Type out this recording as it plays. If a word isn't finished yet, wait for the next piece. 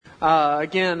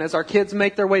Again, as our kids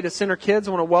make their way to Center Kids,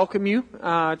 I want to welcome you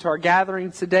to our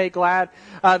gathering today. Glad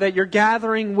that you're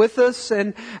gathering with us.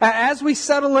 And as we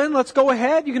settle in, let's go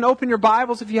ahead. You can open your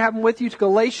Bibles, if you have them with you, to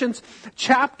Galatians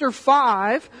chapter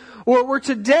 5. Where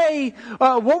today,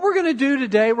 what we're going to do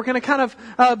today, we're going to kind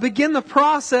of begin the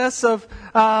process of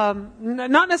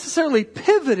not necessarily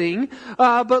pivoting,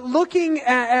 but looking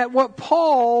at what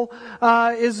Paul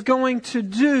is going to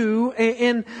do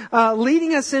in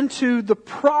leading us into the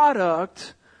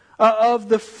product of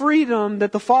the freedom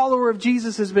that the follower of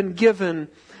Jesus has been given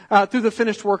through the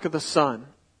finished work of the Son.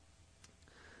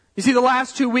 You see, the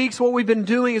last 2 weeks, what we've been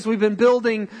doing is we've been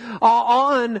building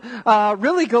on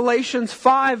really Galatians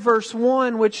 5 verse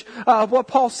 1, which what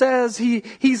Paul says,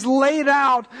 he's laid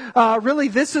out, really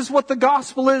this is what the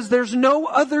gospel is. There's no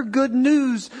other good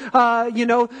news.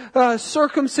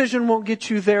 Circumcision won't get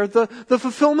you there. The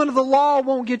fulfillment of the law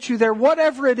won't get you there.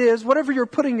 Whatever it is, whatever you're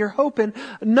putting your hope in,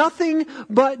 nothing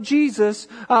but Jesus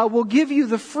will give you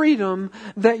the freedom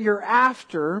that you're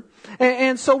after.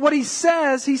 And so what he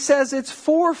says it's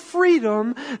for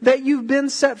freedom that you've been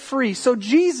set free. So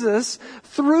Jesus,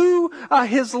 through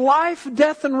His life,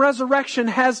 death, and resurrection,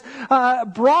 has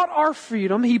brought our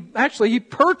freedom. He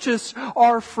purchased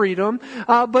our freedom.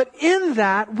 But in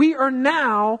that, we are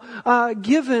now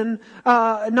given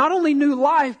not only new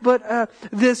life, but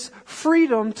this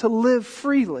freedom to live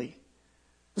freely.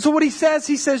 So what he says,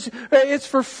 it's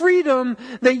for freedom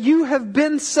that you have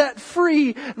been set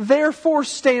free. Therefore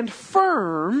stand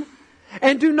firm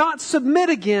and do not submit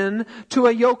again to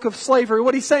a yoke of slavery.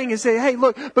 What he's saying is, hey,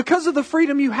 look, because of the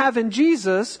freedom you have in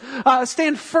Jesus,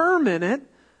 stand firm in it.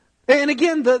 And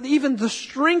again, even the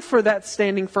strength for that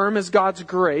standing firm is God's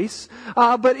grace.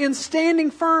 But in standing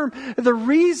firm, the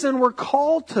reason we're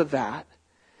called to that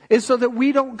is so that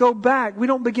we don't go back. We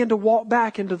don't begin to walk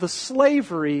back into the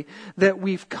slavery that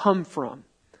we've come from.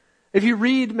 If you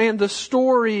read, the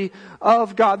story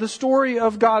of God, the story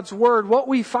of God's Word, what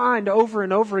we find over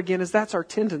and over again is that's our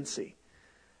tendency.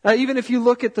 Even if you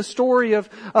look at the story of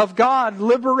God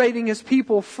liberating His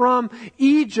people from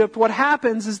Egypt, what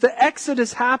happens is the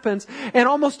Exodus happens, and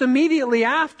almost immediately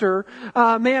after,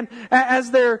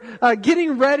 as they're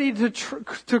getting ready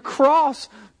to cross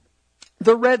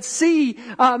the Red Sea,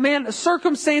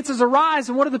 circumstances arise,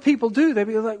 and what do the people do? They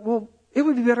be like, well, it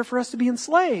would be better for us to be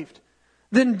enslaved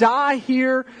than die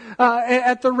here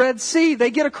at the Red Sea.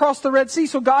 They get across the Red Sea,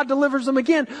 so God delivers them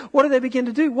again. What do they begin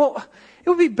to do? Well, it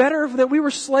would be better that we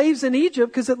were slaves in Egypt,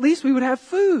 because at least we would have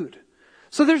food.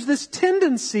 So there's this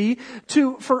tendency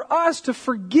for us to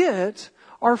forget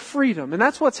our freedom. And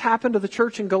that's what's happened to the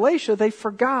church in Galatia. They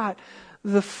forgot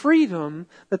the freedom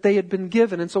that they had been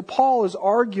given. And so Paul is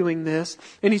arguing this,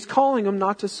 and he's calling them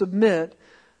not to submit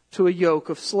to a yoke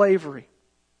of slavery.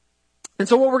 And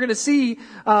so what we're going to see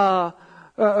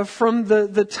from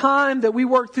the time that we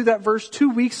worked through that verse 2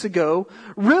 weeks ago,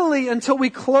 really until we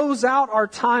close out our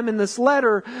time in this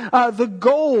letter, the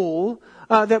goal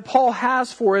that Paul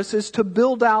has for us is to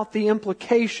build out the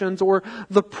implications or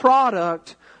the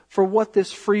product for what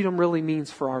this freedom really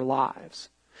means for our lives.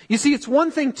 You see, it's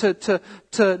one thing to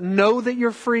know that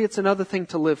you're free. It's another thing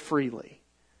to live freely.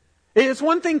 It's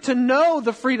one thing to know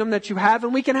the freedom that you have,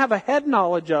 and we can have a head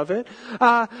knowledge of it.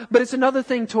 But it's another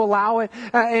thing to allow it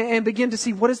and begin to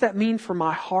see, what does that mean for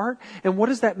my heart? And what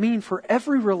does that mean for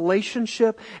every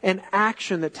relationship and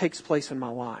action that takes place in my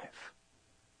life?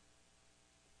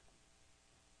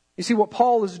 You see, what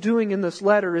Paul is doing in this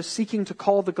letter is seeking to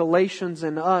call the Galatians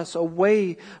and us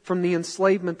away from the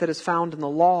enslavement that is found in the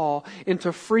law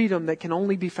into freedom that can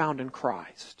only be found in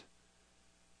Christ.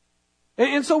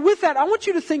 And so with that, I want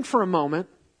you to think for a moment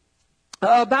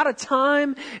about a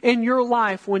time in your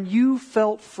life when you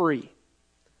felt free.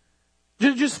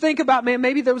 Just think about,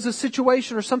 maybe there was a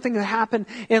situation or something that happened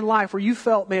in life where you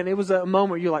felt, it was a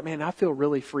moment where you're like, I feel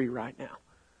really free right now.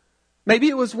 Maybe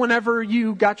it was whenever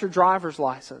you got your driver's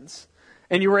license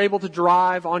and you were able to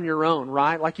drive on your own,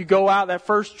 right? Like you go out that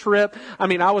first trip.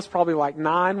 I was probably like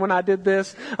 9 when I did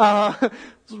this. I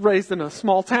was raised in a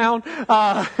small town.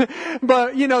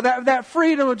 But that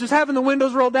freedom of just having the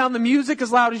windows rolled down, the music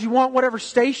as loud as you want, whatever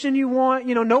station you want,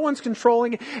 no one's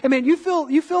controlling it. And you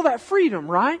feel that freedom,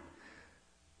 right?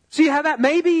 So you have that.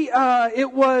 Maybe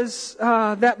it was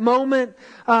that moment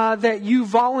that you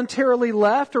voluntarily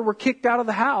left or were kicked out of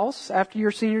the house after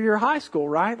your senior year of high school,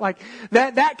 right? Like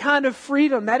that kind of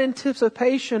freedom, that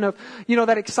anticipation of,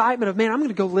 that excitement of, I'm going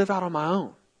to go live out on my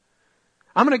own.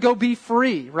 I'm going to go be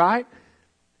free, right?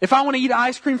 If I want to eat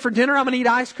ice cream for dinner, I'm going to eat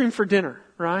ice cream for dinner,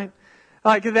 right?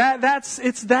 Like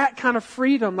it's that kind of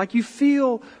freedom. Like you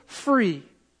feel free.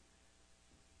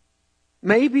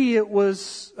 Maybe it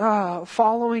was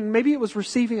maybe it was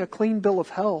receiving a clean bill of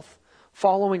health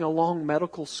following a long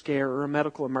medical scare or a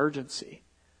medical emergency.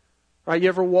 Right? You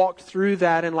ever walked through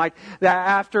that and like that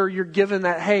after you're given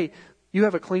that, hey, you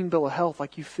have a clean bill of health,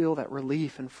 like you feel that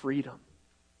relief and freedom.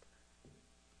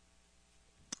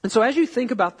 And so as you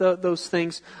think about those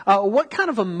things, what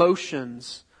kind of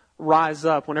emotions rise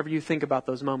up whenever you think about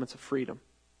those moments of freedom?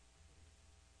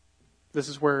 This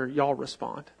is where y'all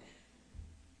respond.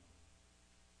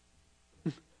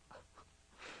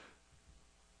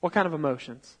 What kind of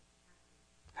emotions?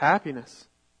 Happiness.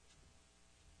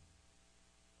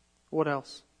 What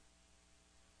else?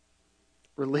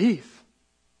 Relief.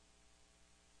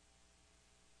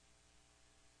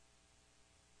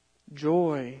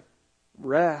 Joy.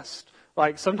 Rest.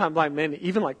 Like sometimes, like, man,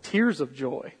 even like tears of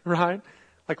joy, right?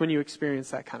 Like when you experience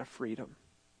that kind of freedom.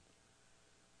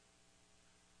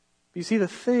 You see, the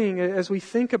thing, as we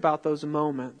think about those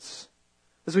moments,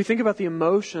 as we think about the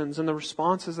emotions and the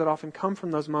responses that often come from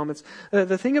those moments,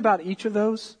 the thing about each of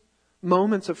those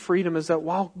moments of freedom is that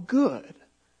while good,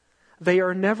 they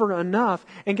are never enough.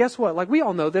 And guess what? Like we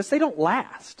all know this, they don't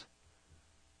last.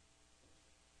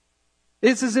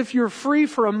 It's as if you're free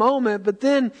for a moment, but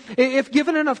then if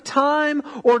given enough time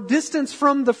or distance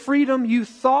from the freedom you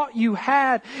thought you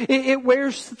had, it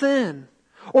wears thin.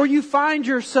 Or you find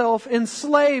yourself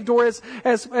enslaved, or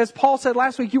as Paul said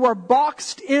last week, you are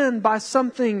boxed in by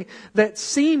something that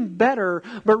seemed better,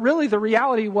 but really the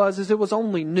reality is it was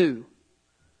only new.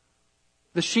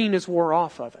 The sheen is wore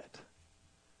off of it.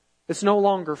 It's no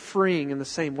longer freeing in the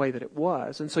same way that it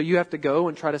was. And so you have to go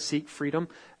and try to seek freedom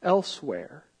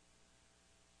elsewhere.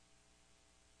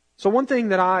 So one thing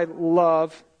that I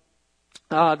love,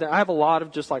 that I have a lot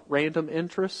of just like random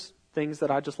interests, things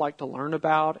that I just like to learn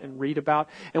about and read about.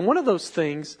 And one of those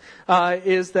things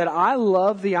is that I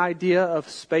love the idea of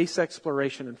space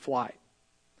exploration and flight.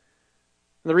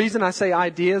 And the reason I say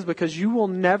idea is because you will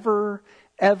never,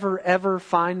 ever, ever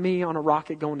find me on a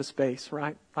rocket going to space,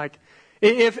 right? Like,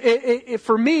 if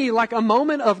for me, like a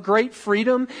moment of great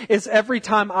freedom is every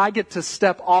time I get to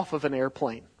step off of an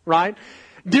airplane, right?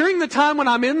 During the time when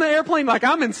I'm in the airplane, like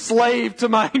I'm enslaved to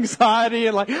my anxiety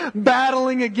and like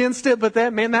battling against it. But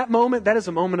that moment, that is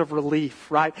a moment of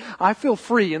relief, right? I feel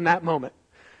free in that moment.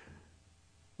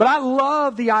 But I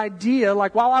love the idea,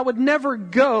 like while I would never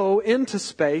go into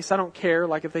space, I don't care.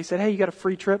 Like if they said, hey, you got a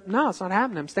free trip? No, it's not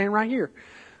happening. I'm staying right here.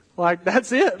 Like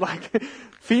that's it. Like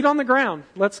feet on the ground.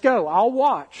 Let's go. I'll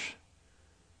watch.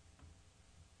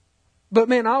 But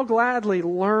man, I'll gladly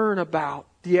learn about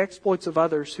the exploits of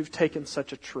others who've taken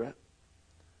such a trip.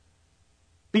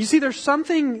 But you see, there's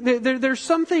something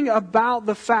about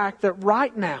the fact that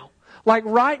right now, like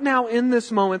right now in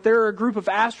this moment, there are a group of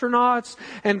astronauts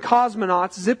and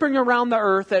cosmonauts zipping around the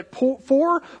Earth at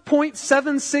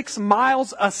 4.76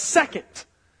 miles a second.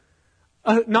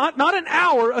 Not an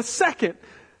hour, a second.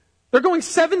 They're going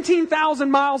 17,000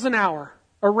 miles an hour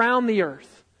around the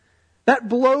Earth. That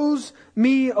blows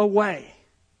me away.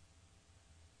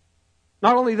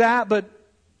 Not only that, but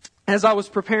as I was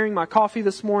preparing my coffee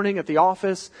this morning at the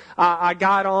office, I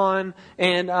got on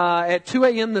and at 2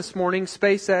 a.m. this morning,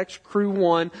 SpaceX Crew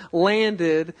 1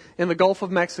 landed in the Gulf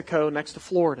of Mexico next to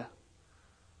Florida.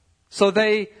 So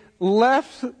they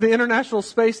left the International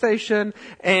Space Station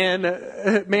and,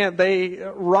 they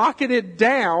rocketed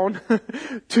down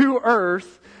to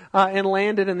Earth and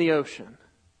landed in the ocean.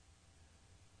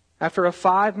 After a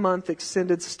 5-month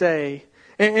extended stay.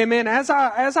 And man, as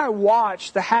I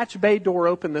watched the hatch bay door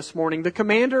open this morning, the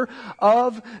commander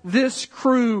of this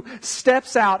crew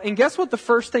steps out, and guess what the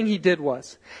first thing he did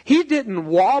was? He didn't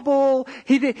wobble.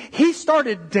 He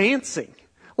started dancing.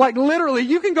 Like literally,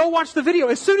 you can go watch the video.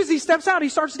 As soon as he steps out, he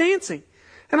starts dancing.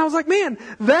 And I was like, man,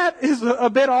 that is a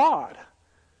bit odd.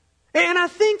 And I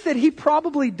think that he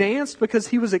probably danced because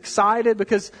he was excited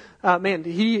because,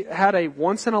 he had a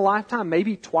once in a lifetime,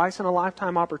 maybe twice in a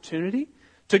lifetime opportunity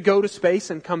to go to space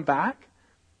and come back.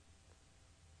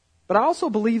 But I also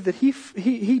believe that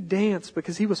he danced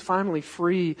because he was finally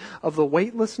free of the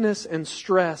weightlessness and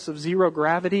stress of zero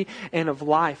gravity and of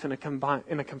life in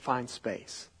a confined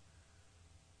space.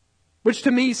 Which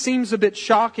to me seems a bit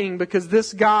shocking because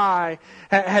this guy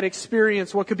had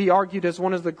experienced what could be argued as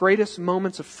one of the greatest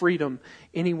moments of freedom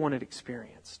anyone had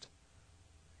experienced.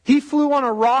 He flew on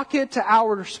a rocket to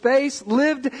outer space,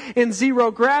 lived in zero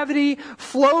gravity,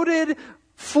 flew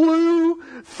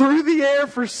through the air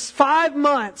for 5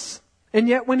 months. And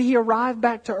yet when he arrived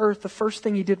back to Earth, the first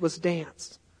thing he did was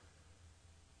dance.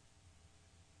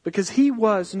 Because he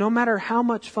was, no matter how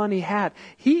much fun he had,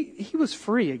 he was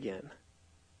free again.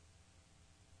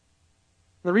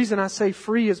 The reason I say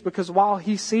free is because while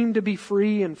he seemed to be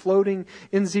free and floating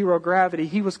in zero gravity,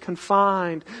 he was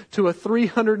confined to a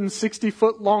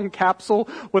 360-foot long capsule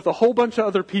with a whole bunch of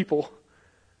other people.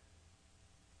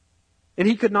 And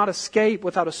he could not escape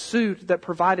without a suit that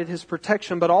provided his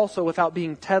protection, but also without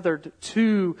being tethered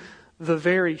to the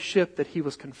very ship that he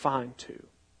was confined to.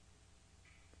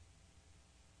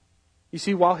 You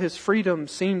see, while his freedom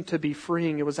seemed to be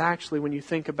freeing, it was actually, when you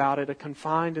think about it, a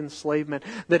confined enslavement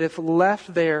that if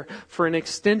left there for an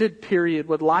extended period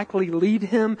would likely lead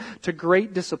him to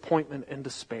great disappointment and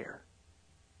despair.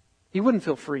 He wouldn't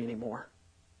feel free anymore.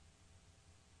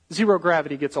 Zero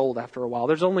gravity gets old after a while.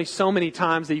 There's only so many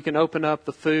times that you can open up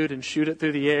the food and shoot it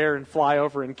through the air and fly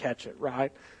over and catch it,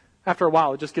 right? After a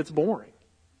while, it just gets boring.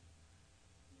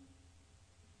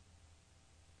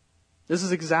 This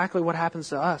is exactly what happens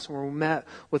to us when we're met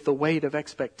with the weight of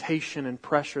expectation and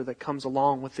pressure that comes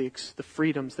along with the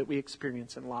freedoms that we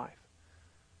experience in life.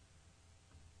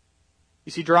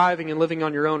 You see, driving and living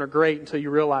on your own are great until you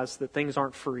realize that things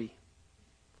aren't free.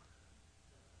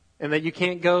 And that you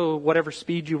can't go whatever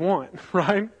speed you want,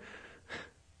 right?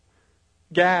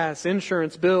 Gas,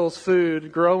 insurance, bills,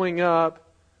 food, growing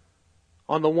up,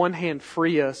 on the one hand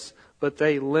free us, but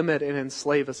they limit and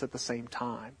enslave us at the same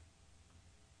time.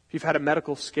 If you've had a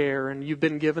medical scare and you've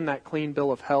been given that clean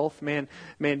bill of health, man,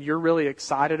 you're really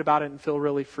excited about it and feel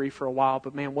really free for a while.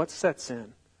 But man, what sets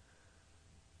in?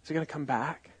 Is it going to come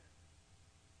back?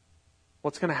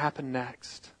 What's going to happen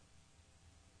next?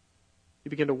 You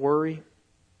begin to worry.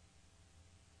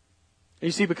 And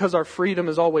you see, because our freedom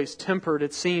is always tempered,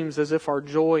 it seems as if our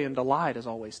joy and delight is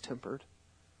always tempered.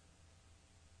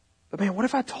 But man, what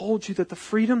if I told you that the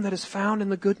freedom that is found in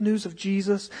the good news of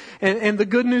Jesus and the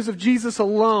good news of Jesus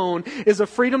alone is a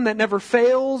freedom that never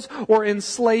fails or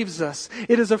enslaves us.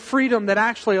 It is a freedom that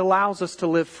actually allows us to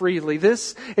live freely.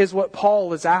 This is what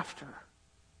Paul is after.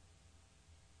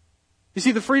 You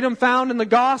see, the freedom found in the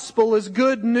gospel is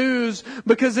good news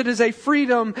because it is a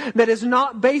freedom that is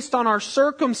not based on our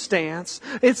circumstance.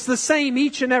 It's the same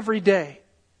each and every day.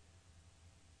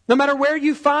 No matter where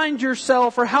you find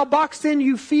yourself or how boxed in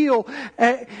you feel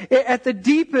at the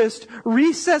deepest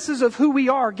recesses of who we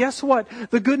are, guess what?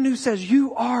 The good news says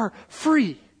you are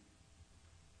free.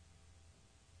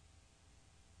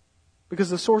 Because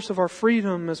the source of our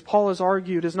freedom, as Paul has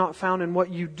argued, is not found in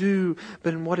what you do,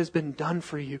 but in what has been done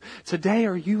for you. Today,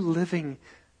 are you living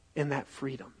in that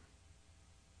freedom?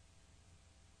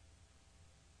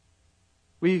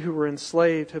 We who were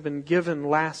enslaved have been given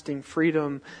lasting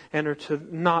freedom and are to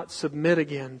not submit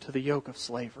again to the yoke of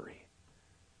slavery.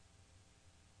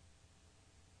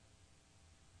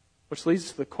 Which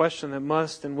leads to the question that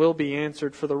must and will be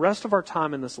answered for the rest of our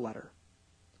time in this letter.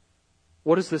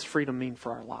 What does this freedom mean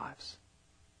for our lives?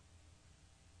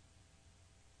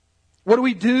 What do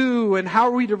we do and how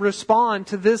are we to respond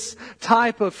to this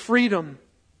type of freedom?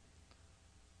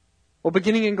 Well,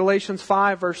 beginning in Galatians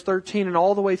 5, verse 13, and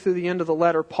all the way through the end of the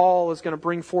letter, Paul is going to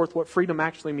bring forth what freedom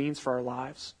actually means for our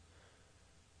lives.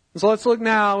 And so let's look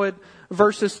now at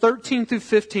verses 13 through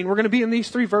 15. We're going to be in these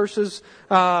three verses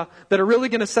that are really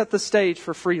going to set the stage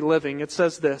for free living. It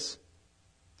says this: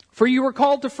 "For you were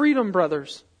called to freedom,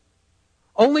 brothers.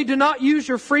 Only do not use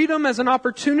your freedom as an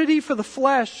opportunity for the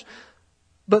flesh,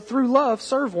 but through love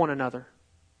serve one another.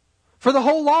 For the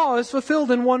whole law is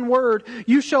fulfilled in one word: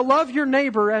 you shall love your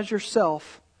neighbor as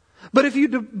yourself. But if you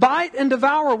bite and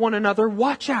devour one another,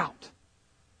 watch out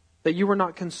that you are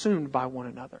not consumed by one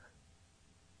another."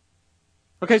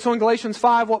 Okay, so in Galatians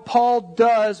 5, what Paul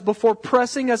does before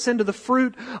pressing us into the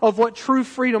fruit of what true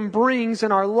freedom brings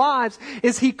in our lives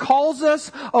is he calls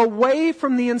us away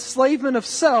from the enslavement of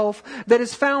self that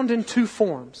is found in two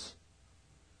forms.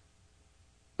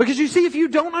 Because you see, if you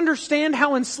don't understand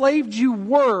how enslaved you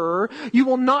were, you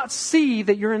will not see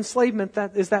that your enslavement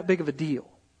is that big of a deal.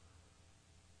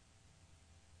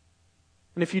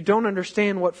 And if you don't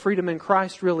understand what freedom in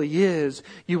Christ really is,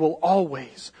 you will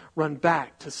always run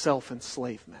back to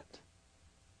self-enslavement.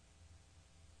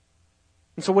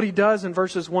 And so what he does in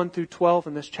verses 1 through 12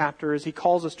 in this chapter is he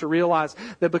calls us to realize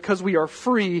that because we are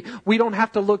free, we don't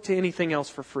have to look to anything else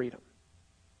for freedom.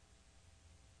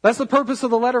 That's the purpose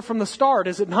of the letter from the start,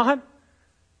 is it not?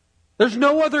 There's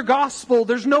no other gospel.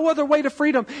 There's no other way to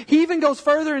freedom. He even goes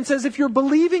further and says, if you're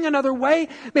believing another way,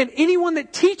 man, anyone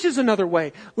that teaches another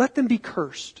way, let them be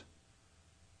cursed.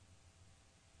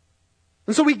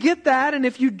 And so we get that, and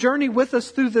if you journey with us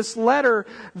through this letter,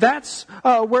 that's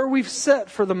where we've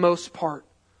set for the most part.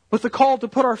 With the call to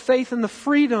put our faith in the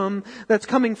freedom that's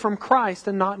coming from Christ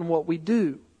and not in what we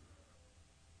do.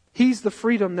 He's the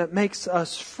freedom that makes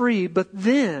us free. But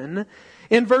then,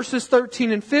 in verses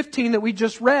 13 and 15 that we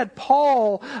just read,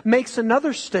 Paul makes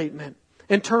another statement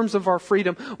in terms of our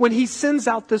freedom. When he sends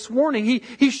out this warning,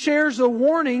 he shares a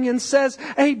warning and says,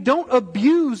 hey, don't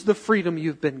abuse the freedom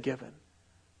you've been given.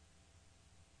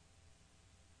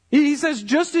 He says,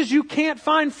 just as you can't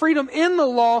find freedom in the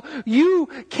law, you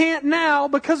can't now,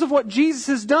 because of what Jesus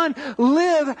has done,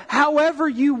 live however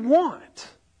you want.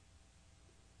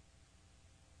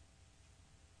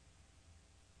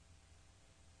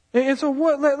 And so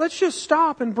let's just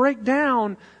stop and break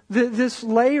down this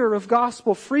layer of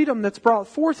gospel freedom that's brought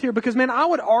forth here. Because, man, I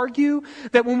would argue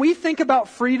that when we think about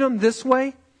freedom this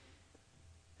way,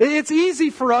 it's easy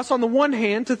for us on the one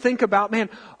hand to think about, man,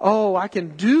 I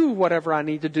can do whatever I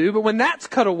need to do. But when that's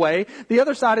cut away, the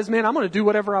other side is, man, I'm going to do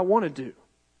whatever I want to do.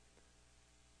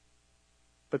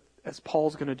 But as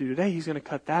Paul's going to do today, he's going to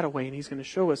cut that away and he's going to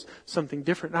show us something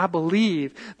different. And I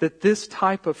believe that this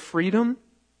type of freedom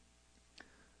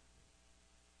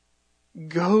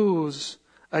goes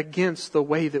against the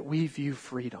way that we view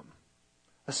freedom,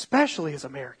 especially as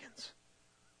Americans.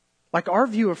 Like, our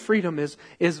view of freedom is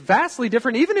vastly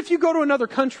different, even if you go to another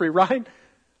country, right?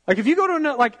 Like, if you go to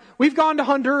another, like, we've gone to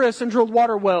Honduras and drilled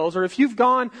water wells, or if you've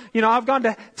gone, I've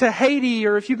gone to Haiti,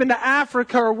 or if you've been to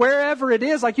Africa, or wherever it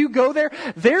is, like, you go there,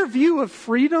 their view of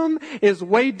freedom is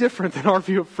way different than our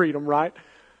view of freedom, right?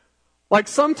 Like,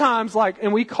 sometimes,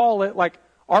 and we call it,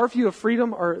 our view of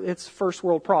freedom, or it's first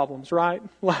world problems, right?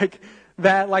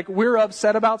 We're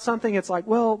upset about something, it's like,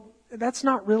 well, that's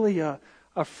not really a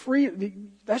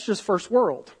that's just first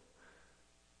world.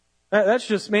 That's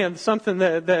just, man, something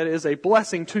that is a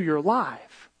blessing to your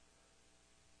life.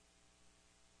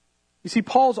 You see,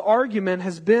 Paul's argument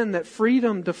has been that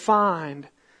freedom defined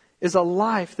is a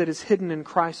life that is hidden in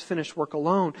Christ's finished work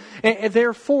alone. And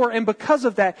therefore, and because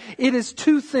of that, it is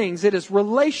two things. It is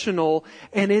relational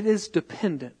and it is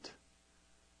dependent.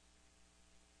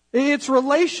 It's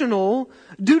relational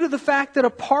due to the fact that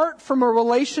apart from a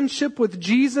relationship with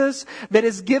Jesus that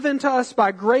is given to us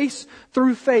by grace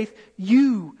through faith,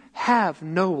 you have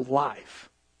no life.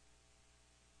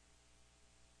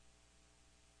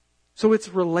 So it's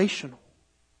relational.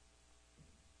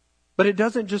 But it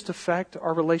doesn't just affect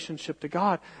our relationship to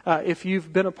God. If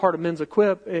you've been a part of Men's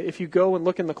Equip, if you go and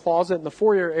look in the closet in the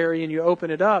foyer area and you open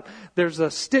it up, there's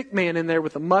a stick man in there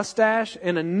with a mustache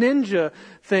and a ninja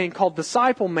thing called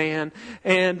Disciple Man.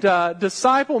 And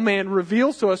Disciple Man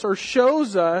reveals to us or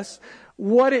shows us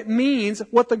what it means,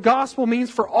 what the gospel means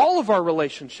for all of our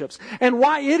relationships, and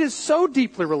why it is so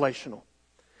deeply relational.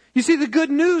 You see, the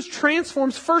good news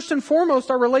transforms first and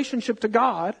foremost our relationship to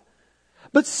God.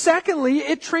 But secondly,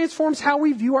 it transforms how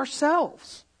we view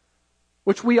ourselves,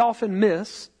 which we often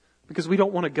miss because we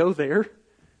don't want to go there.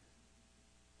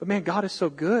 But man, God is so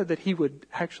good that He would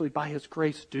actually, by His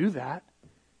grace, do that.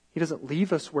 He doesn't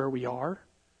leave us where we are.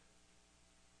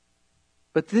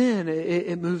 But then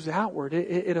it moves outward.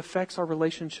 It affects our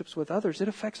relationships with others. It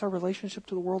affects our relationship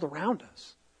to the world around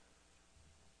us.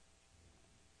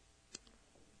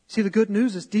 See, the good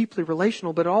news is deeply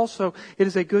relational, but also it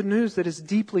is a good news that is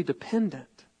deeply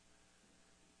dependent.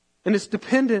 And it's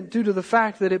dependent due to the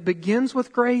fact that it begins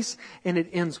with grace and it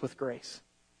ends with grace.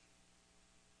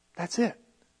 That's it.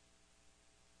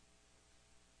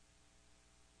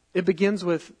 It begins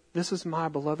with, this is my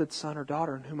beloved son or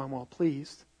daughter in whom I'm well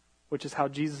pleased, which is how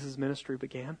Jesus' ministry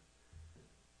began.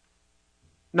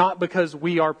 Not because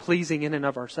we are pleasing in and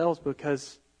of ourselves,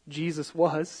 because Jesus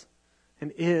was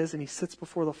and is, and He sits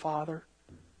before the Father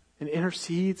and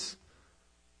intercedes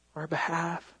on our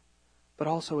behalf. But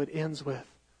also it ends with,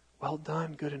 well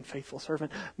done, good and faithful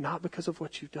servant. Not because of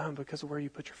what you've done, but because of where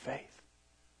you put your faith.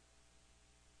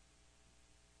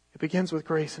 It begins with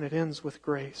grace and it ends with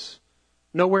grace.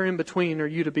 Nowhere in between are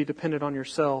you to be dependent on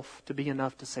yourself to be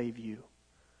enough to save you.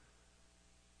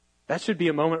 That should be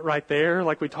a moment right there,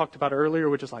 like we talked about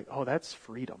earlier, which is like, oh, that's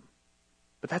freedom.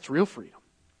 But that's real freedom.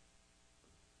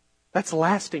 That's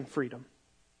lasting freedom.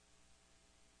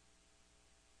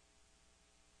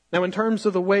 Now, in terms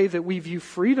of the way that we view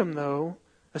freedom, though,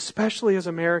 especially as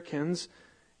Americans,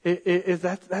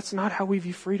 that's not how we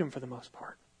view freedom for the most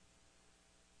part.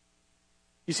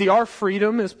 You see, our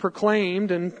freedom is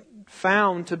proclaimed and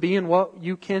found to be in what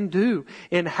you can do,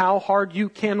 in how hard you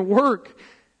can work,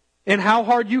 and how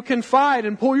hard you can fight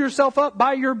and pull yourself up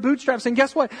by your bootstraps. And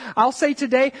guess what? I'll say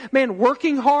today, man,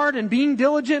 working hard and being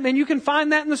diligent, man, you can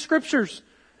find that in the Scriptures.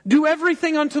 Do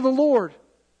everything unto the Lord.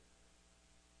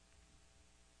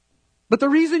 But the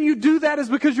reason you do that is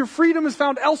because your freedom is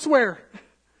found elsewhere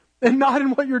and not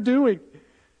in what you're doing.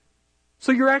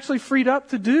 So you're actually freed up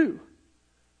to do.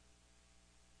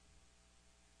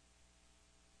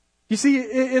 You see,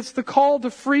 it's the call to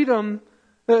freedom,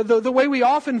 the way we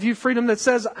often view freedom that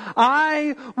says,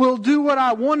 I will do what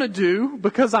I want to do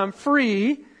because I'm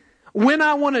free, when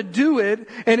I want to do it,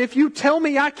 and if you tell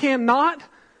me I cannot,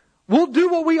 we'll do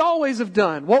what we always have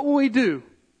done. What will we do?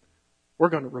 We're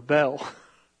going to rebel,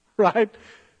 right?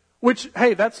 Which,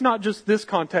 hey, that's not just this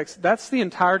context. That's the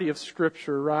entirety of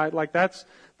Scripture, right? Like that's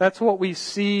what we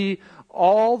see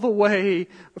all the way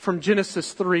from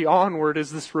Genesis 3 onward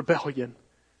is this rebellion.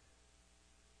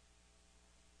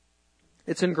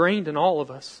 It's ingrained in all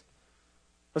of us.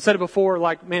 I've said it before,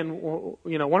 like, man,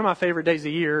 you know, one of my favorite days of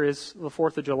the year is the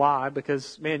 4th of July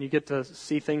because, man, you get to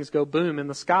see things go boom in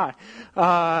the sky.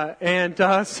 But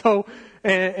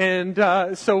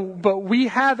we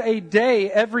have a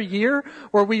day every year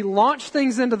where we launch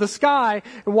things into the sky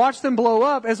and watch them blow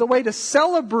up as a way to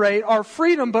celebrate our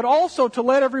freedom, but also to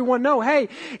let everyone know, hey,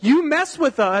 you mess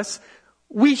with us,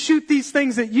 we shoot these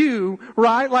things at you,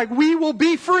 right? Like, we will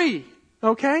be free,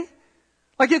 okay?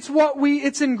 Like,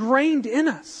 it's ingrained in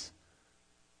us.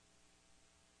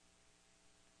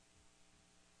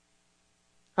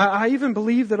 I even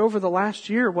believe that over the last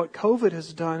year, what COVID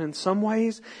has done in some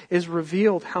ways is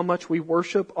revealed how much we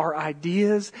worship our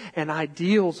ideas and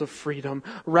ideals of freedom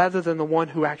rather than the one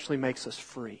who actually makes us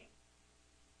free.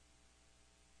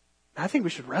 I think we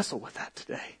should wrestle with that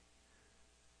today.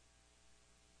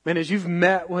 Man, as you've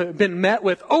been met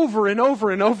with over and over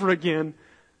and over again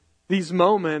these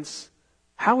moments,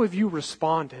 how have you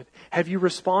responded? Have you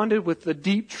responded with the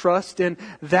deep trust in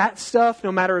that stuff,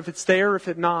 no matter if it's there, if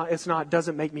it's not,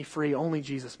 doesn't make me free. Only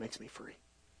Jesus makes me free.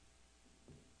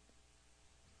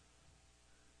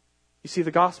 You see, the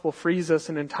gospel frees us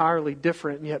in an entirely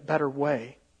different and yet better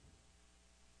way.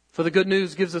 For the good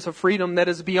news gives us a freedom that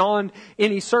is beyond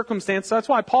any circumstance. That's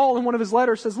why Paul in one of his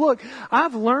letters says, look,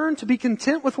 I've learned to be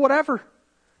content with whatever.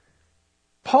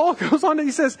 Paul goes on and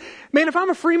he says, man, if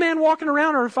I'm a free man walking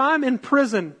around or if I'm in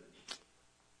prison,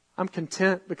 I'm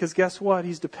content because guess what?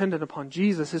 He's dependent upon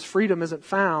Jesus. His freedom isn't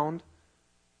found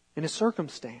in his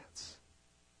circumstance.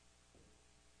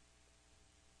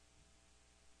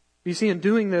 You see, in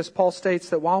doing this, Paul states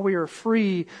that while we are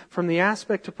free from the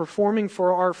aspect of performing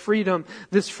for our freedom,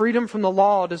 this freedom from the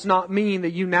law does not mean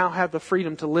that you now have the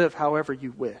freedom to live however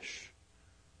you wish.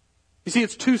 You see,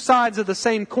 it's two sides of the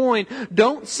same coin.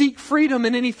 Don't seek freedom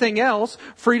in anything else.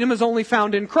 Freedom is only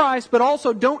found in Christ, but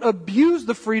also don't abuse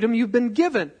the freedom you've been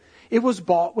given. It was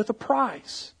bought with a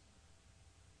price.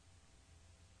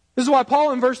 This is why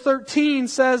Paul in verse 13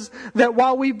 says that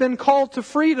while we've been called to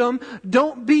freedom,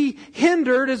 don't be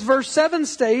hindered, as verse 7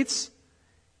 states,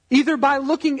 either by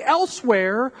looking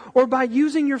elsewhere or by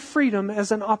using your freedom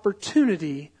as an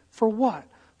opportunity for what?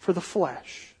 For the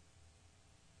flesh.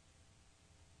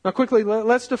 Now quickly,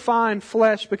 let's define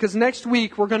flesh, because next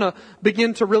week we're going to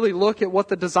begin to really look at what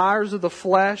the desires of the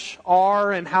flesh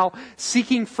are and how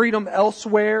seeking freedom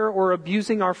elsewhere or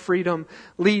abusing our freedom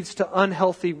leads to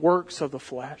unhealthy works of the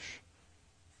flesh.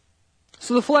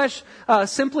 So the flesh,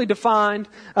 simply defined,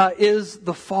 is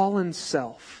the fallen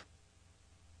self.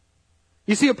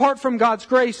 You see, apart from God's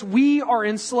grace, we are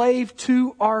enslaved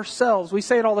to ourselves. We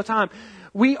say it all the time.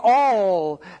 We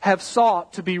all have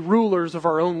sought to be rulers of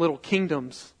our own little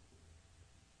kingdoms.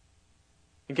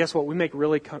 And guess what? We make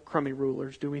really crummy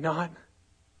rulers, do we not?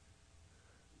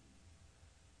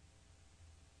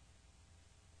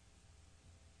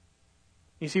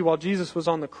 You see, while Jesus was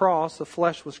on the cross, the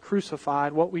flesh was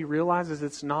crucified, what we realize is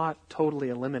it's not totally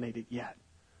eliminated yet.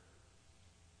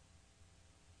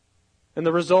 And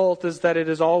the result is that it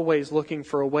is always looking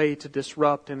for a way to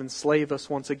disrupt and enslave us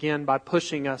once again by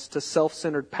pushing us to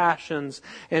self-centered passions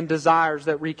and desires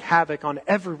that wreak havoc on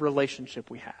every relationship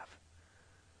we have.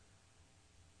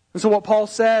 And so what Paul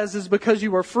says is, because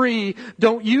you are free,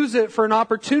 don't use it for an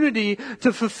opportunity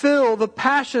to fulfill the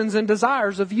passions and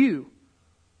desires of you.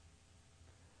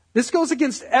 This goes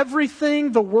against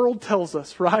everything the world tells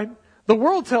us, right? The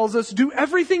world tells us, do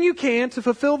everything you can to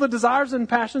fulfill the desires and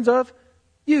passions of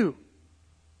you.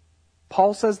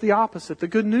 Paul says the opposite. The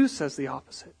good news says the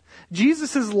opposite.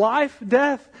 Jesus' life,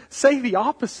 death say the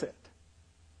opposite.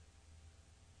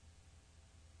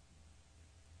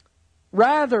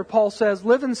 Rather, Paul says,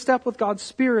 live in step with God's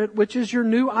Spirit, which is your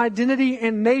new identity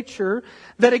and nature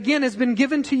that again has been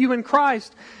given to you in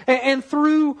Christ. And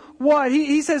through what?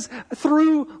 He says,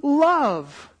 through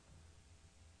love.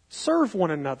 Serve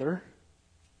one another.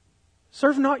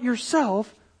 Serve not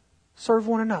yourself, serve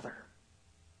one another.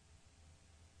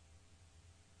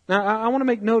 Now, I want to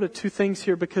make note of two things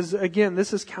here because, again,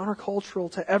 this is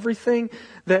countercultural to everything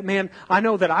that, man, I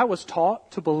know that I was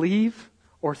taught to believe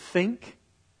or think.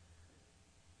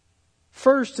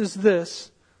 First is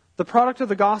this: The product of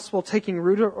the gospel taking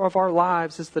root of our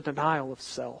lives is the denial of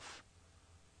self.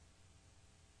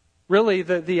 Really,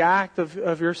 the act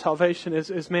of your salvation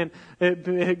is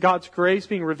God's grace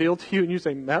being revealed to you, and you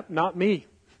say, not me.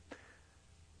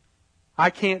 I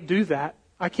can't do that.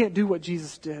 I can't do what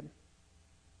Jesus did.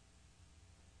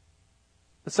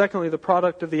 But secondly, the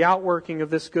product of the outworking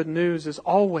of this good news is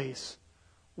always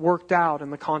worked out in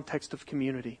the context of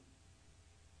community.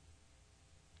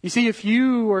 You see, if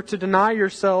you are to deny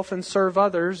yourself and serve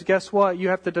others, guess what? You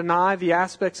have to deny the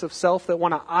aspects of self that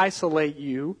want to isolate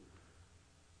you.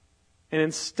 And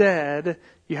instead,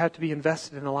 you have to be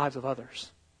invested in the lives of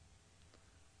others.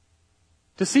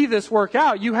 To see this work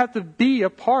out, you have to be a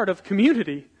part of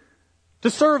community. To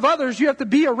serve others, you have to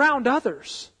be around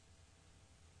others.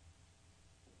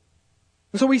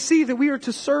 And so we see that we are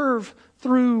to serve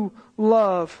through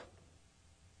love.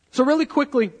 So really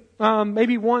quickly,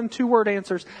 maybe 1-2 word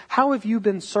answers. How have you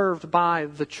been served by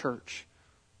the church?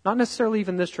 Not necessarily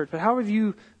even this church, but how have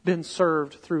you been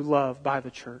served through love by the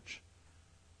church?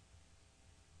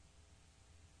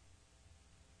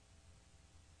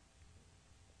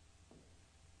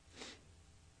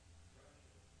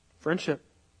 Friendship.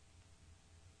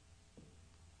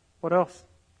 What else?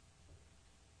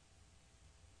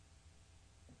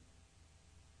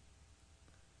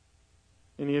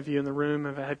 Any of you in the room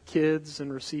have had kids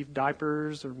and received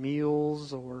diapers or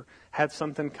meals or had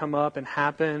something come up and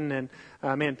happen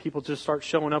and people just start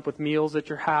showing up with meals at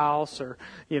your house or,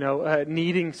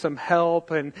 needing some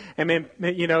help and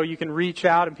you can reach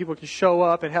out and people can show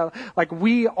up and help. Like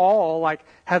we all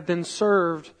have been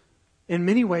served in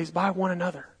many ways by one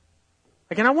another.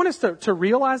 And I want us to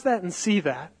realize that and see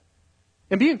that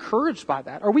and be encouraged by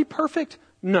that. Are we perfect?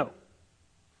 No.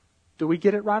 Do we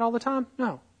get it right all the time?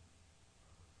 No.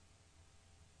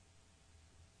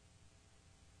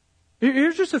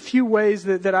 Here's just a few ways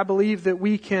that I believe that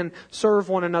we can serve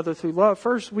one another through love.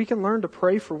 First, we can learn to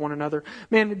pray for one another.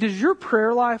 Man, does your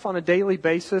prayer life on a daily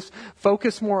basis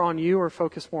focus more on you or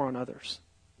focus more on others?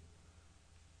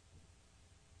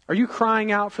 Are you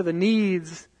crying out for the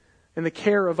needs and the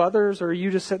care of others, or are you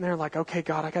just sitting there like, okay,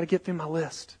 God, I got to get through my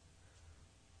list.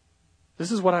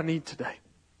 This is what I need today.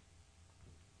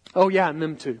 Oh yeah, and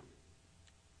them too.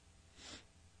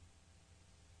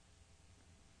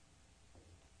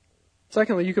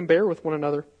 Secondly, you can bear with one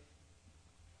another.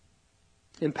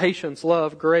 In patience,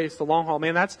 love, grace, the long haul.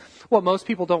 Man, that's what most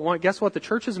people don't want. Guess what? The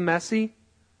church is messy,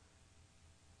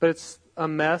 but it's a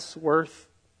mess worth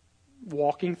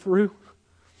walking through.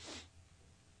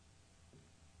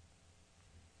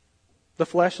 The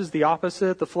flesh is the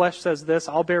opposite. The flesh says this,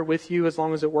 I'll bear with you as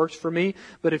long as it works for me.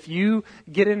 But if you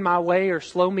get in my way or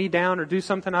slow me down or do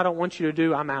something I don't want you to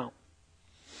do, I'm out.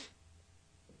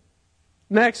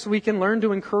 Next, we can learn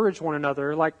to encourage one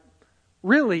another,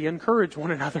 really encourage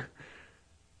one another.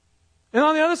 And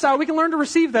on the other side, we can learn to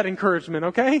receive that encouragement,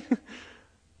 okay?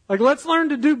 Let's learn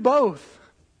to do both.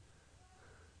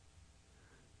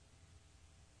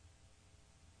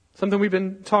 Something we've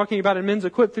been talking about in Men's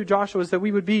Equip through Joshua is that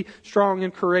we would be strong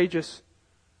and courageous.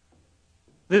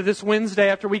 This Wednesday,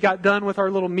 after we got done with our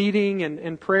little meeting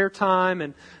and prayer time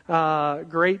and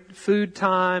great food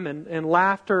time and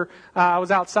laughter, I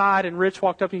was outside and Rich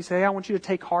walked up and he said, hey, I want you to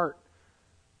take heart.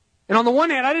 And on the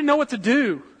one hand, I didn't know what to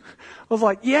do. I was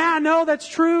like, yeah, I know that's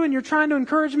true and you're trying to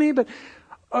encourage me, but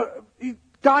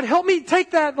God, help me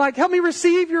take that, help me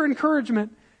receive your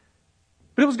encouragement.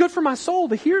 But it was good for my soul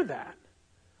to hear that.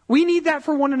 We need that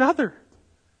for one another.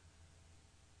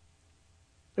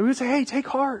 And we would say, hey, take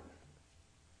heart.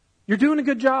 You're doing a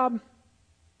good job.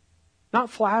 Not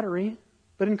flattery,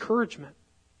 but encouragement.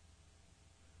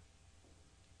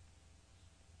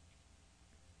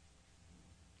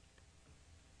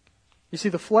 You see,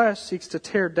 the flesh seeks to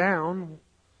tear down,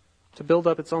 to build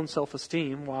up its own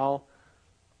self-esteem, while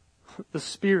the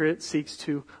Spirit seeks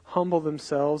to humble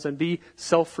themselves and be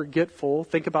self-forgetful,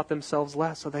 think about themselves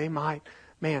less, so they might,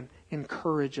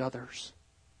 encourage others.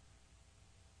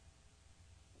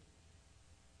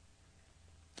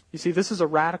 You see, this is a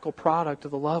radical product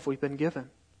of the love we've been given.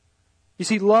 You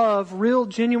see, love, real,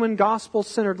 genuine,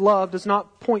 gospel-centered love, does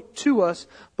not point to us,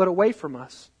 but away from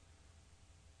us.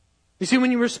 You see,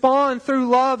 when you respond through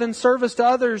love and service to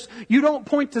others, you don't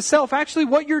point to self. Actually,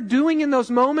 what you're doing in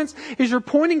those moments is you're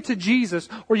pointing to Jesus,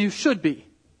 or you should be.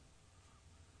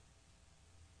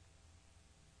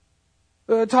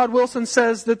 Todd Wilson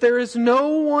says that there is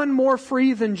no one more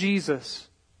free than Jesus.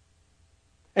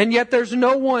 And yet there's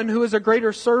no one who is a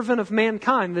greater servant of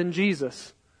mankind than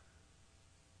Jesus.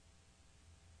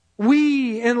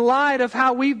 We, in light of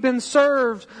how we've been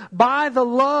served by the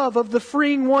love of the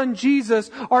freeing one, Jesus,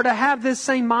 are to have this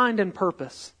same mind and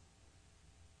purpose.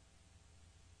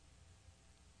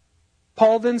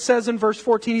 Paul then says in verse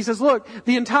 14, he says, look,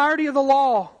 the entirety of the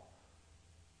law,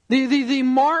 the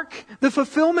mark, the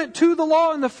fulfillment to the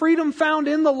law and the freedom found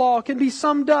in the law can be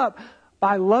summed up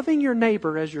by loving your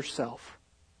neighbor as yourself.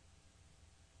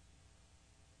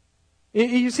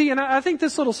 You see, and I think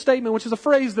this little statement, which is a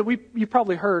phrase that you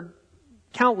probably heard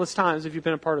countless times if you've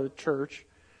been a part of the church,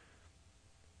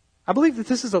 I believe that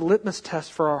this is a litmus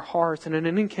test for our hearts and an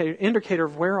indicator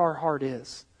of where our heart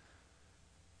is.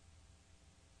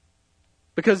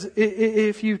 Because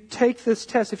if you take this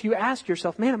test, if you ask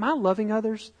yourself, man, am I loving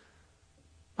others?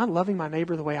 Am I loving my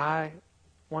neighbor the way I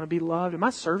want to be loved? Am I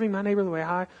serving my neighbor the way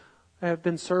I have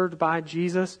been served by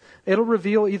Jesus? It'll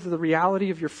reveal either the reality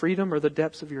of your freedom or the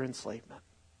depths of your enslavement.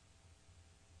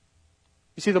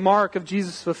 You see, the mark of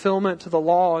Jesus' fulfillment to the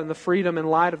law and the freedom in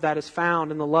light of that is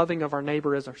found in the loving of our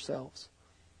neighbor as ourselves.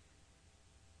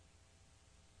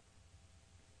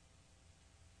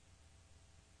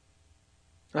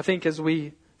 I think as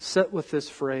we sit with this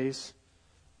phrase,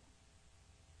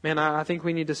 man, I think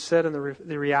we need to sit in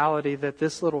the reality that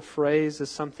this little phrase is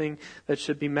something that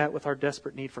should be met with our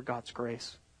desperate need for God's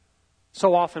grace.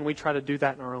 So often we try to do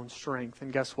that in our own strength.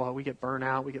 And guess what? We get burnt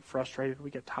out, we get frustrated,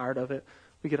 we get tired of it,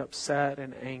 we get upset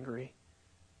and angry.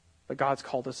 But God's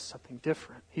called us to something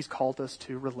different. He's called us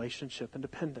to relationship and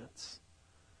dependence.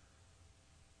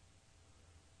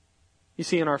 You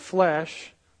see, in our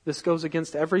flesh, this goes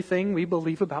against everything we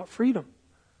believe about freedom.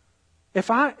 If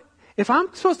I'm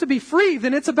supposed to be free,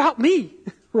 then it's about me,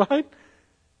 right?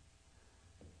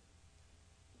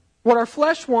 What our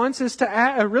flesh wants is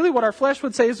really what our flesh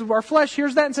would say is our flesh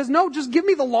hears that and says, no, just give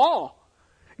me the law.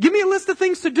 Give me a list of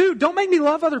things to do. Don't make me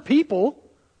love other people.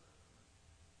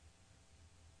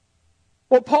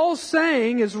 What Paul's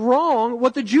saying is wrong.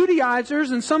 What the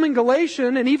Judaizers and some in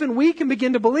Galatian and even we can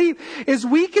begin to believe is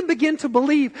we can begin to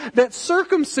believe that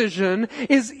circumcision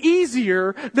is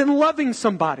easier than loving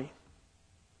somebody.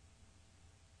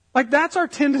 Like that's our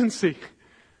tendency.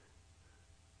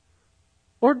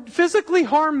 Or physically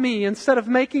harm me instead of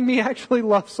making me actually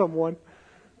love someone.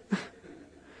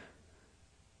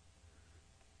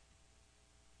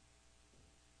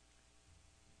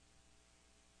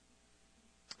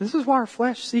 This is why our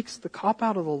flesh seeks the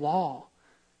cop-out of the law.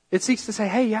 It seeks to say,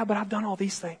 hey, yeah, but I've done all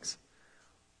these things.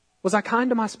 Was I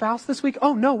kind to my spouse this week?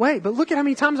 Oh, no way. But look at how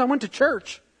many times I went to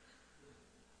church.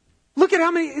 Look at how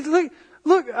many...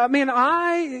 Look, I mean,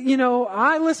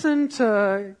 I listened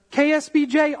to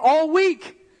KSBJ all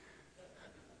week.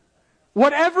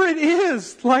 Whatever it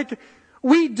is, like,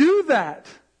 we do that.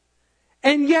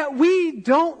 And yet we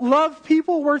don't love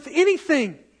people worth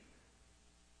anything.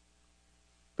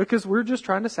 Because we're just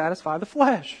trying to satisfy the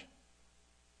flesh.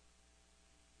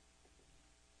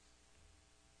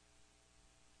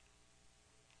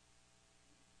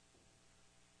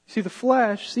 See, the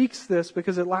flesh seeks this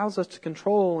because it allows us to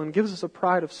control and gives us a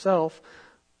pride of self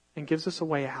and gives us a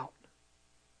way out.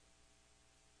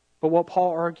 But what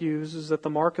Paul argues is that the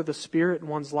mark of the Spirit in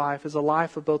one's life is a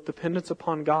life of both dependence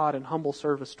upon God and humble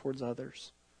service towards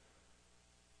others.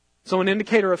 So an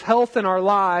indicator of health in our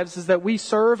lives is that we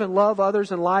serve and love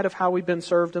others in light of how we've been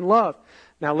served and loved.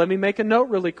 Now let me make a note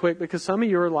really quick because some of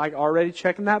you are like already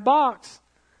checking that box.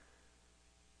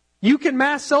 You can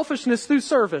mask selfishness through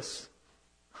service.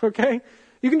 Okay?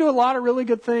 You can do a lot of really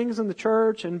good things in the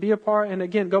church and be a part, and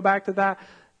again, go back to that,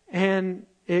 and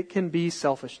it can be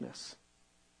selfishness.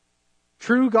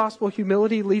 True gospel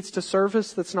humility leads to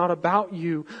service that's not about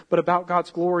you, but about God's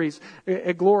glory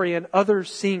and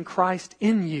others seeing Christ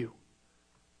in you.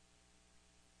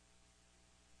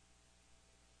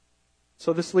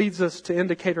 So this leads us to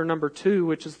indicator number 2,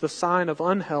 which is the sign of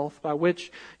unhealth by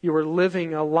which you are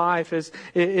living a life, is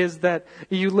that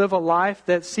you live a life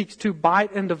that seeks to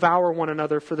bite and devour one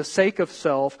another for the sake of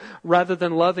self, rather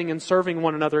than loving and serving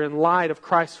one another in light of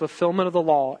Christ's fulfillment of the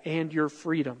law and your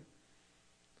freedom.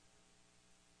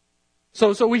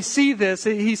 So we see this.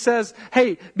 He says,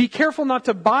 hey, be careful not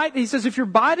to bite. He says, if you're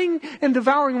biting and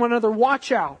devouring one another,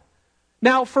 watch out.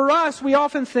 Now, for us, we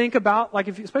often think about,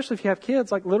 especially if you have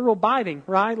kids, like literal biting,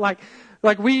 right? Like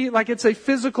it's a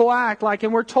physical act,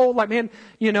 and we're told,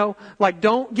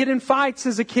 don't get in fights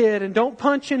as a kid, and don't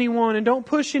punch anyone, and don't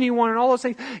push anyone, and all those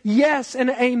things. Yes, and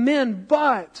amen,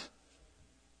 but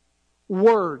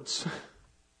words.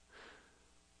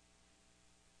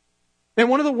 And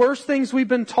one of the worst things we've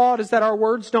been taught is that our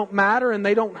words don't matter and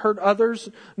they don't hurt others,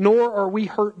 nor are we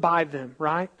hurt by them,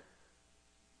 right?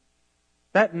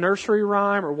 That nursery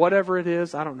rhyme or whatever it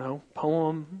is, I don't know,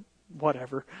 poem,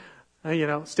 whatever.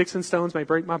 Sticks and stones may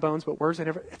break my bones, but words they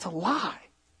never... It's a lie.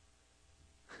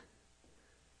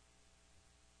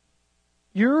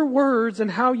 Your words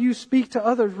and how you speak to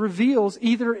others reveals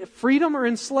either freedom or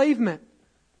enslavement.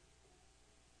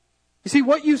 You see,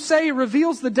 what you say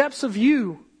reveals the depths of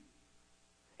you.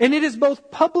 And it is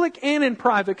both public and in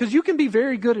private, because you can be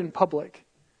very good in public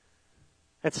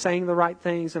at saying the right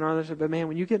things and others. But man,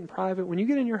 when you get in private, when you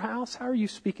get in your house, how are you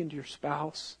speaking to your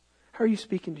spouse? How are you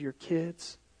speaking to your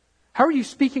kids? How are you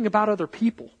speaking about other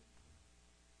people?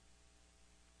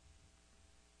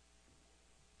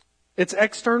 It's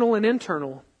external and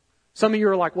internal. Some of you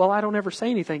are like, well, I don't ever say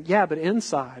anything. Yeah, but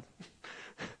inside,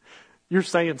 you're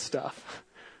saying stuff.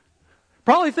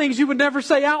 Probably things you would never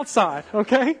say outside,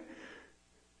 okay?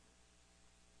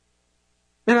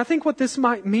 And I think what this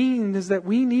might mean is that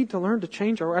we need to learn to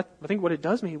change I think what it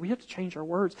does mean, we have to change our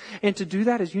words. And to do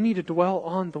that is you need to dwell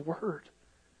on the Word.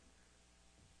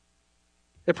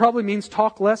 It probably means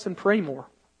talk less and pray more.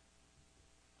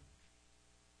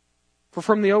 For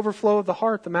from the overflow of the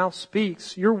heart, the mouth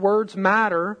speaks. Your words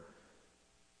matter.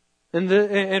 And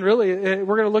really,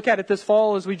 we're going to look at it this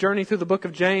fall as we journey through the book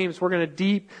of James. We're going to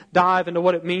deep dive into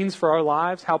what it means for our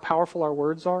lives, how powerful our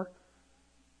words are.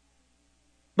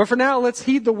 But for now, let's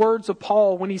heed the words of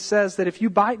Paul when he says that if you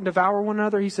bite and devour one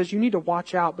another, he says you need to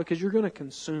watch out because you're going to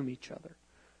consume each other.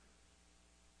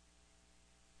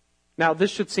 Now, this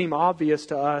should seem obvious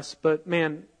to us, but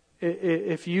man,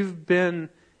 if you've been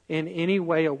in any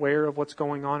way aware of what's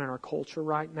going on in our culture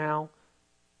right now,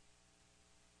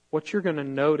 what you're going to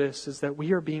notice is that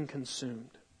we are being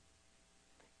consumed.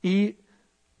 The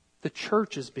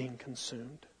church is being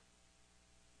consumed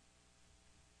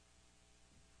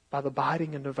by the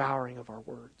biting and devouring of our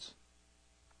words.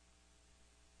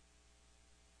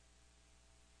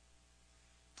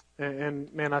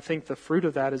 And man, I think the fruit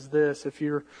of that is this. If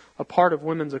you're a part of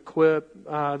Women's Equip,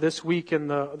 this week in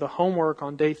the homework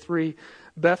on day 3,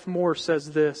 Beth Moore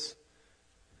says this,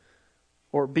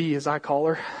 or B as I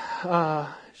call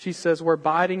her. She says, where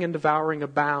biting and devouring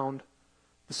abound,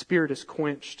 the spirit is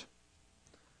quenched.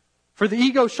 For the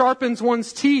ego sharpens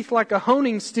one's teeth like a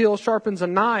honing steel sharpens a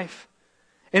knife.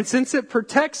 And since it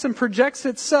protects and projects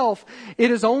itself,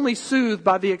 it is only soothed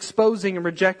by the exposing and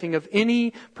rejecting of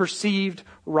any perceived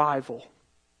rival.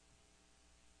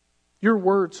 Your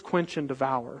words quench and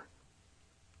devour.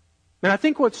 And I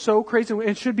think what's so crazy,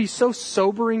 and should be so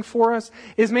sobering for us,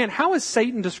 is, man, how is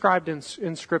Satan described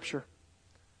in Scripture?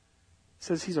 It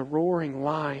says he's a roaring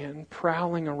lion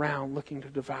prowling around looking to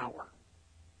devour.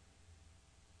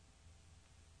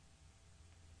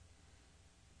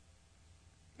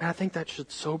 And I think that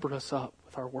should sober us up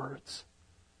with our words.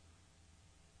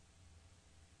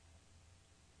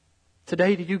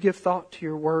 Today, do you give thought to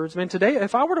your words? Man, today,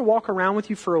 if I were to walk around with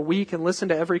you for a week and listen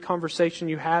to every conversation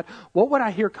you had, what would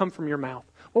I hear come from your mouth?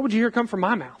 What would you hear come from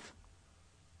my mouth?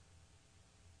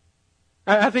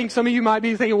 I think some of you might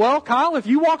be thinking, well, Kyle, if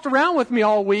you walked around with me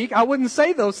all week, I wouldn't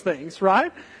say those things,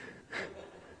 right?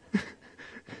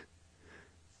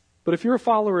 But if you're a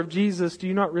follower of Jesus, do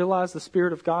you not realize the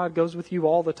Spirit of God goes with you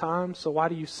all the time? So why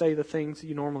do you say the things that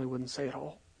you normally wouldn't say at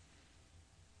all?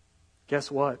 Guess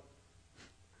what?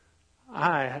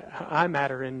 I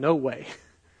matter in no way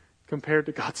compared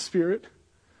to God's Spirit.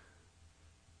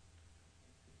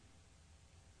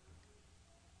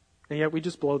 And yet we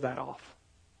just blow that off.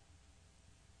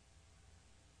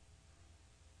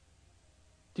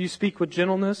 Do you speak with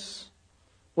gentleness?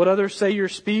 What others say your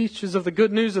speech is of the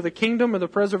good news of the kingdom or the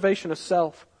preservation of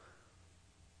self?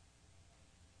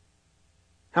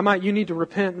 How might you need to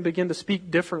repent and begin to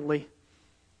speak differently?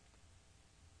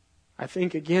 I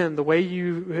think, again, the way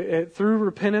you, through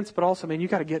repentance, but also, man, you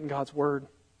got to get in God's Word.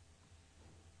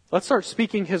 Let's start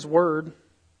speaking His Word.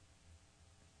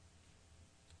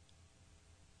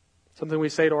 Something we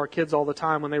say to our kids all the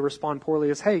time when they respond poorly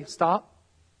is, hey, stop.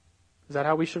 Is that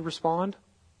how we should respond?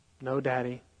 No,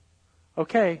 Daddy.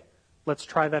 Okay, let's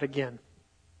try that again.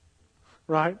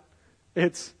 Right?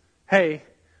 It's, hey,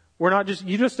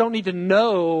 you just don't need to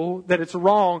know that it's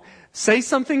wrong. Say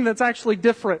something that's actually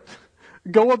different.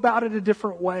 Go about it a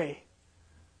different way.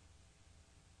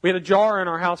 We had a jar in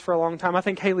our house for a long time. I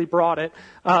think Haley brought it.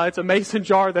 It's a mason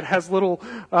jar that has little,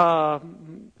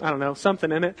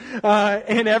 something in it.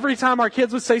 And every time our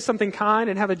kids would say something kind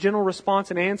and have a gentle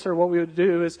response and answer, what we would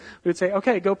do is we would say,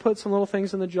 okay, go put some little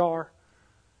things in the jar.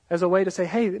 As a way to say,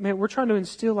 hey, man, we're trying to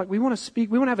instill, we want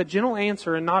to have a gentle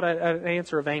answer and not an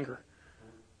answer of anger.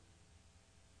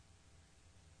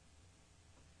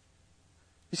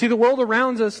 You see, the world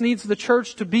around us needs the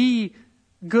church to be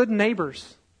good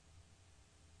neighbors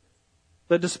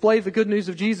that display the good news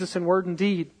of Jesus in word and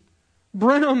deed.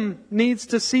 Brenham needs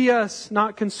to see us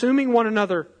not consuming one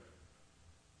another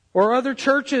or other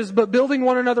churches, but building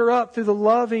one another up through the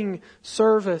loving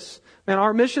service. Man,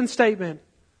 our mission statement,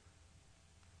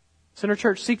 Center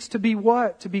Church, seeks to be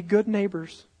what? To be good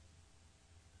neighbors.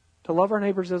 to love our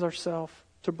neighbors as ourselves,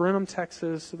 to Brenham,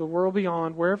 Texas, to the world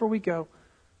beyond, wherever we go,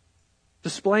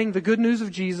 displaying the good news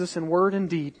of Jesus in word and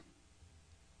deed.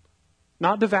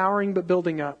 Not devouring, but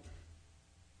building up.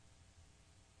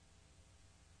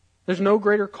 There's no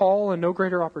greater call and no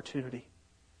greater opportunity.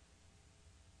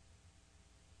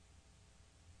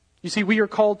 You see, we are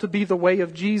called to be the way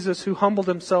of Jesus, who humbled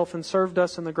Himself and served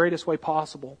us in the greatest way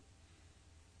possible.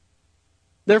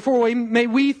 Therefore, may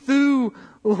we, through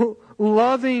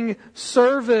loving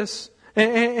service,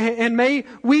 and may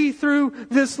we, through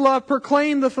this love,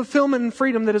 proclaim the fulfillment and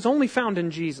freedom that is only found in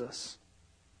Jesus.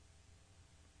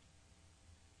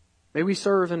 May we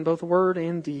serve in both word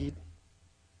and deed,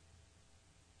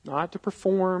 not to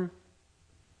perform,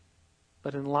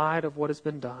 but in light of what has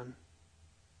been done.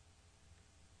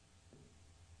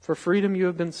 For freedom you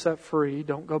have been set free.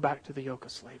 Don't go back to the yoke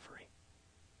of slavery.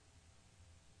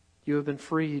 You have been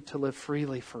freed to live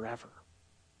freely forever.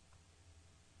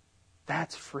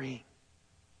 That's free.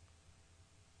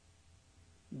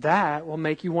 That will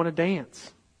make you want to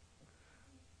dance.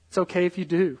 It's okay if you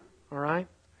do, all right?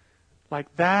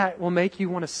 Like that will make you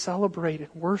want to celebrate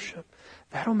and worship.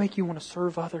 That'll make you want to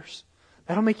serve others.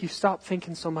 That'll make you stop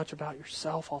thinking so much about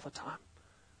yourself all the time.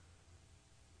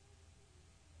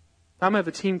 I'm going to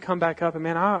have the team come back up, and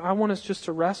man, I want us just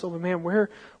to wrestle. But man, where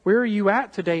are you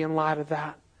at today in light of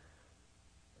that?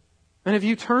 And have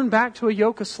you turned back to a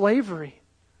yoke of slavery?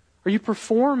 Are you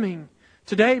performing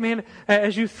today, man?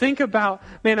 As you think about,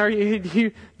 man,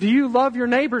 do you love your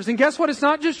neighbors? And guess what? It's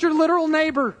not just your literal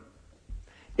neighbor.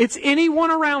 It's anyone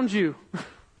around you.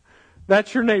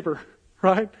 That's your neighbor,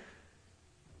 right?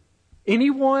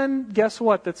 Anyone, guess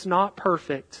what, that's not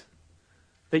perfect,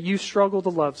 that you struggle to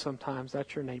love sometimes,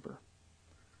 that's your neighbor.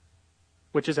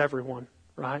 Which is everyone,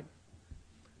 right?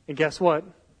 And guess what?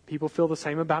 People feel the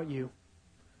same about you.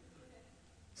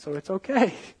 So it's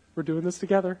okay. We're doing this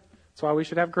together. That's why we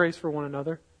should have grace for one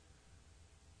another.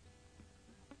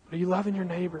 Are you loving your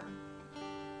neighbor?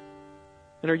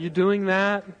 And are you doing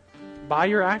that by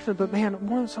your actions? But man,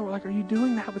 more than so, like, are you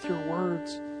doing that with your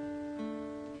words?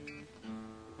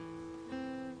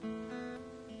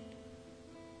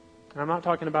 And I'm not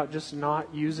talking about just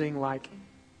not using like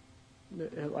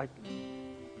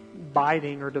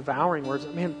biting or devouring words.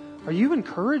 Man, are you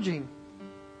encouraging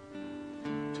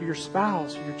to your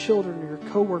spouse or your children or your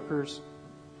coworkers?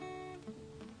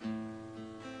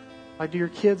 Like, do your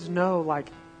kids know,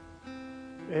 like,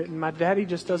 my daddy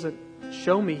just doesn't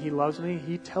show me he loves me,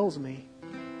 he tells me.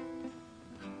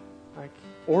 Like,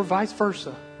 or vice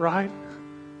versa, right?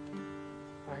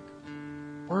 Like,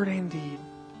 word and deed.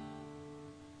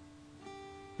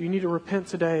 You need to repent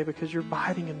today because you're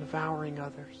biting and devouring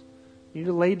others. You need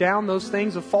to lay down those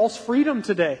things of false freedom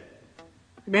today.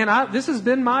 Man, this has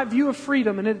been my view of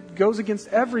freedom, and it goes against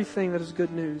everything that is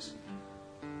good news.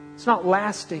 It's not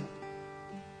lasting.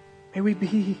 May we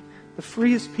be the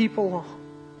freest people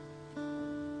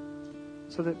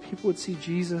so that people would see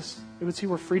Jesus. They would see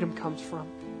where freedom comes from.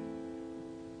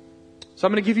 So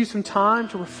I'm going to give you some time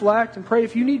to reflect and pray.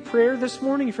 If you need prayer this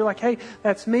morning, if you're like, hey,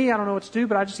 that's me, I don't know what to do,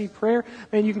 but I just need prayer,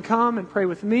 man, you can come and pray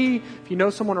with me. If you know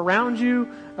someone around you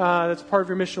that's part of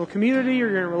your missional community or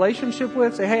you're in a relationship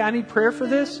with, say, hey, I need prayer for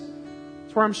this.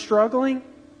 It's where I'm struggling.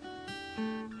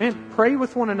 Man, pray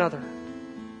with one another.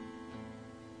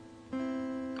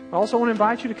 I also want to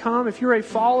invite you to come if you're a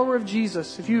follower of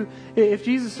Jesus. If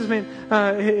Jesus says,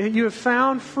 man, you have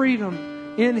found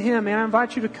freedom in Him, and I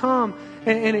invite you to come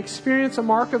and experience a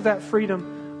mark of that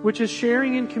freedom, which is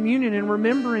sharing in communion and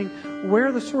remembering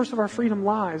where the source of our freedom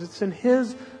lies. It's in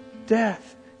His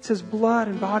death. It's His blood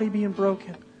and body being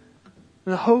broken.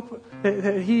 And the hope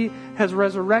that He has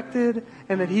resurrected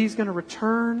and that He's going to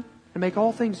return and make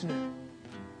all things new.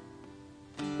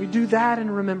 We do that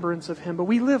in remembrance of Him, but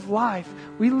we live life.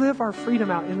 We live our freedom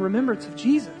out in remembrance of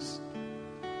Jesus.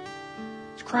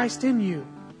 It's Christ in you.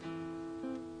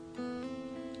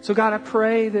 So God, I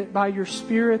pray that by your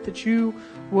Spirit that you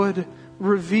would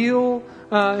reveal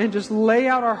and just lay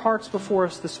out our hearts before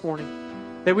us this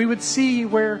morning. That we would see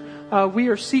where we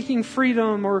are seeking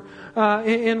freedom or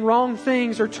in wrong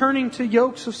things, or turning to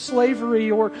yokes of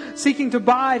slavery, or seeking to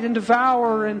bite and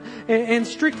devour and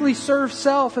strictly serve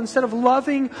self instead of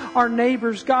loving our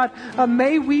neighbors. God,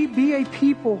 may we be a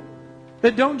people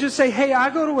that don't just say, hey,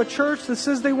 I go to a church that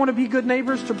says they want to be good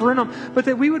neighbors to Brenham, but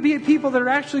that we would be a people that are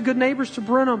actually good neighbors to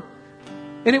Brenham.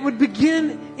 And it would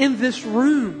begin in this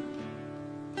room.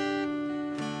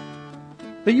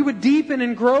 That you would deepen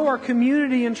and grow our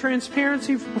community in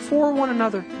transparency before one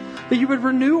another. That you would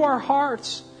renew our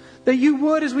hearts. That you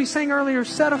would, as we sang earlier,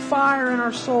 set a fire in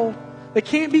our soul that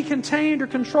can't be contained or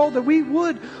controlled. That we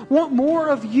would want more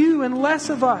of you and less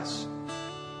of us.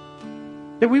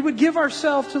 That we would give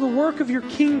ourselves to the work of your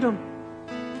kingdom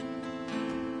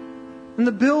and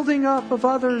the building up of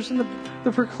others and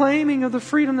the proclaiming of the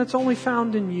freedom that's only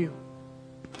found in you.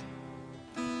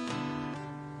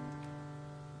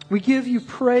 We give you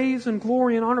praise and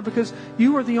glory and honor because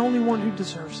you are the only one who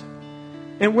deserves it.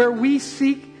 And where we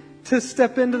seek to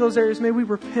step into those areas, may we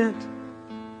repent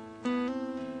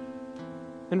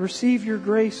and receive your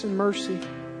grace and mercy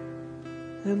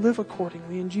and live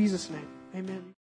accordingly. In Jesus' name, amen.